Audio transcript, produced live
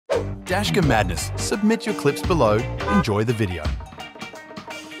Dashcam Madness. Submit your clips below. Enjoy the video.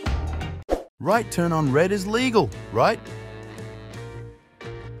 Right turn on red is legal, right?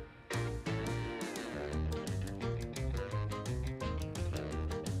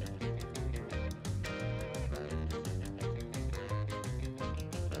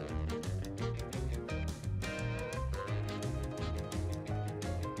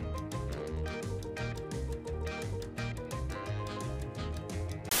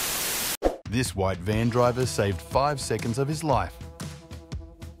 This white van driver saved 5 seconds of his life.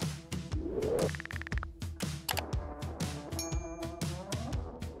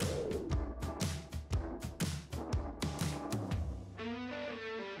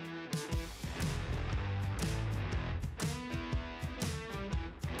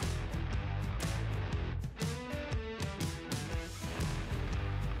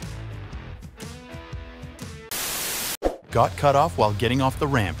 Got cut off while getting off the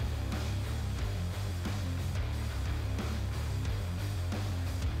ramp.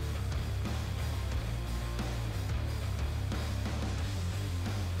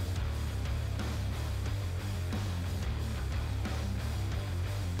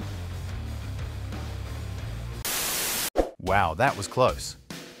 Wow, that was close.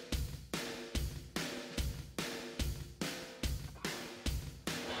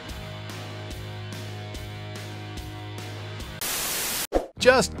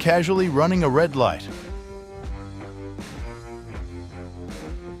 Just casually running a red light.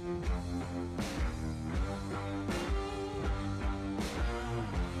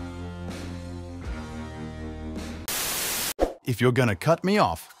 If you're gonna cut me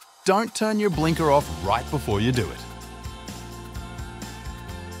off, don't turn your blinker off right before you do it.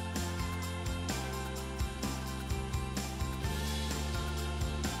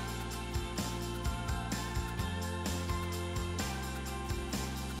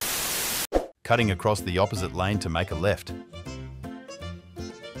 Cutting across the opposite lane to make a left.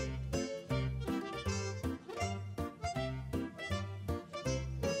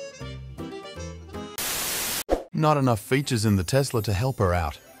 Not enough features in the Tesla to help her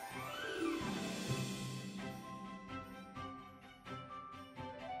out.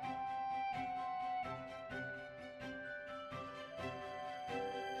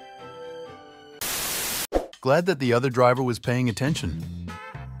 Glad that the other driver was paying attention.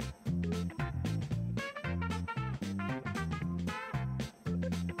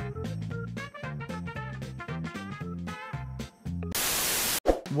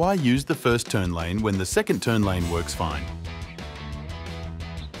 Why use the first turn lane when the second turn lane works fine?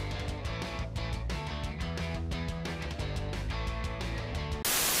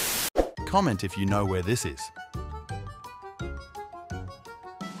 Comment if you know where this is.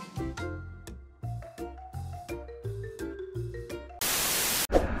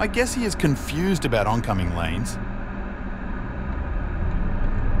 I guess he is confused about oncoming lanes.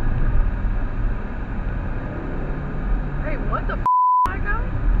 Hey, what the f*** I go?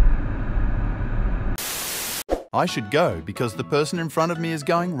 I should go because the person in front of me is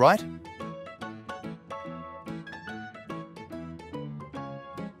going right.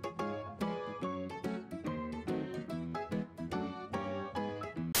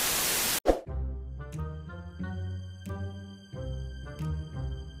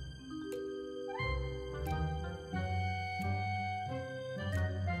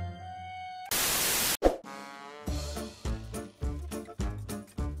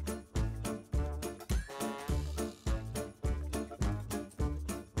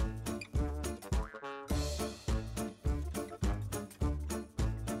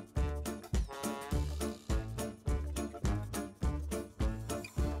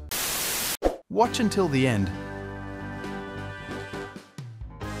 Watch until the end.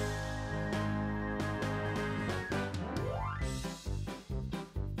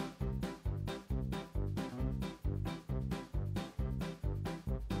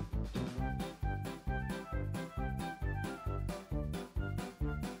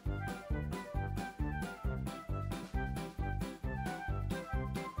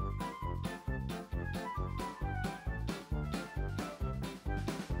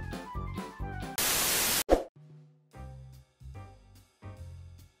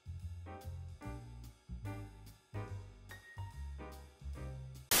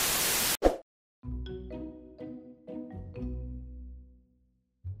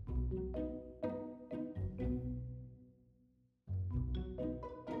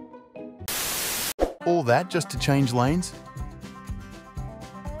 All that just to change lanes?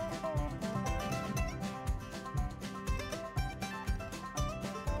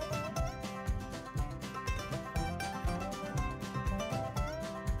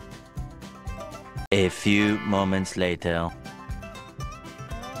 A few moments later.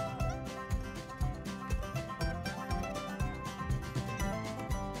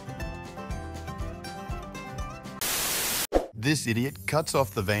 This idiot cuts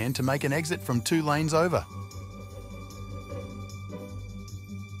off the van to make an exit from 2 lanes over.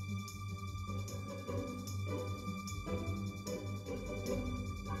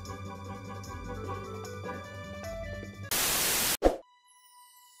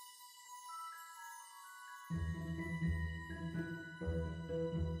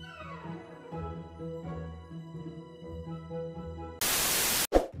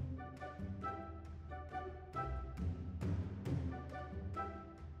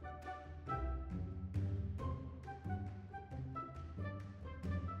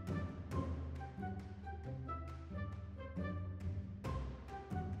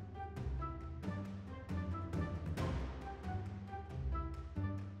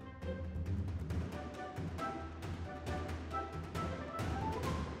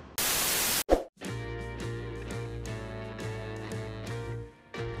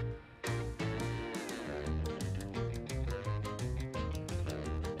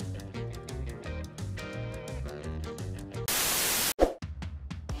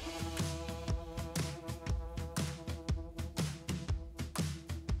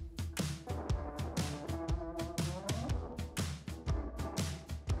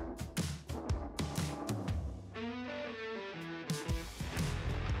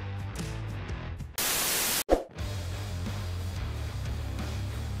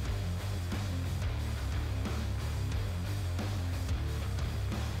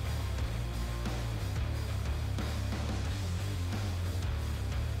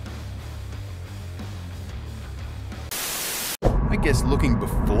 I guess looking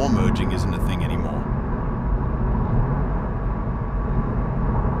before merging isn't a thing anymore.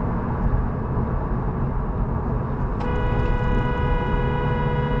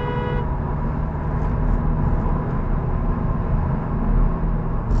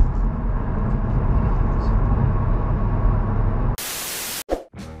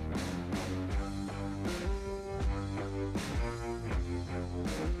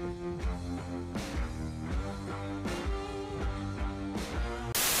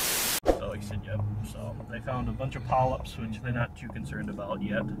 Yep. So they found a bunch of polyps, which they're not too concerned about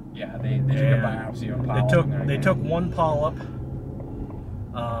yet. Yeah, they took a biopsy on polyp. They took one polyp.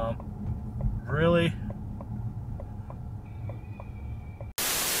 Really.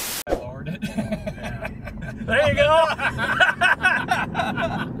 I lowered it. Yeah. There you go.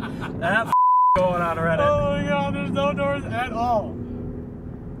 That going on Reddit. Oh my God, there's no doors at all.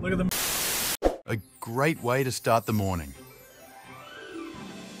 Look at the. A great way to start the morning.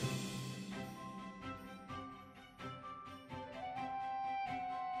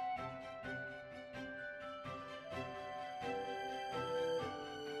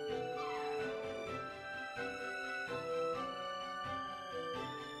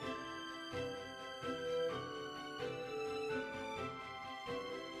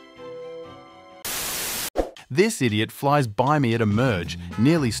 This idiot flies by me at a merge,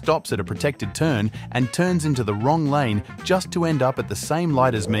 nearly stops at a protected turn, and turns into the wrong lane just to end up at the same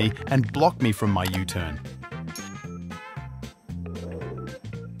light as me and block me from my U-turn.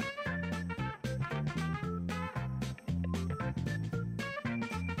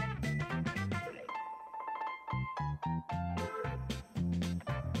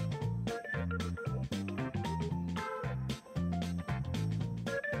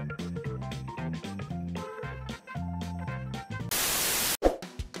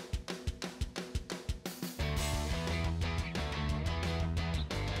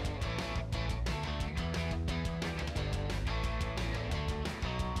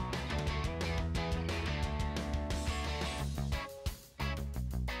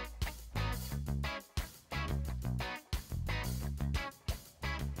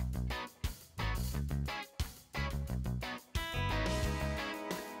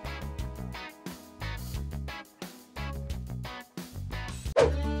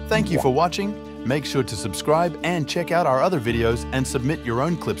 Thank you for watching. Make sure to subscribe and check out our other videos and submit your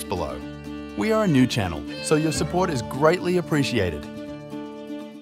own clips below. We are a new channel, so your support is greatly appreciated.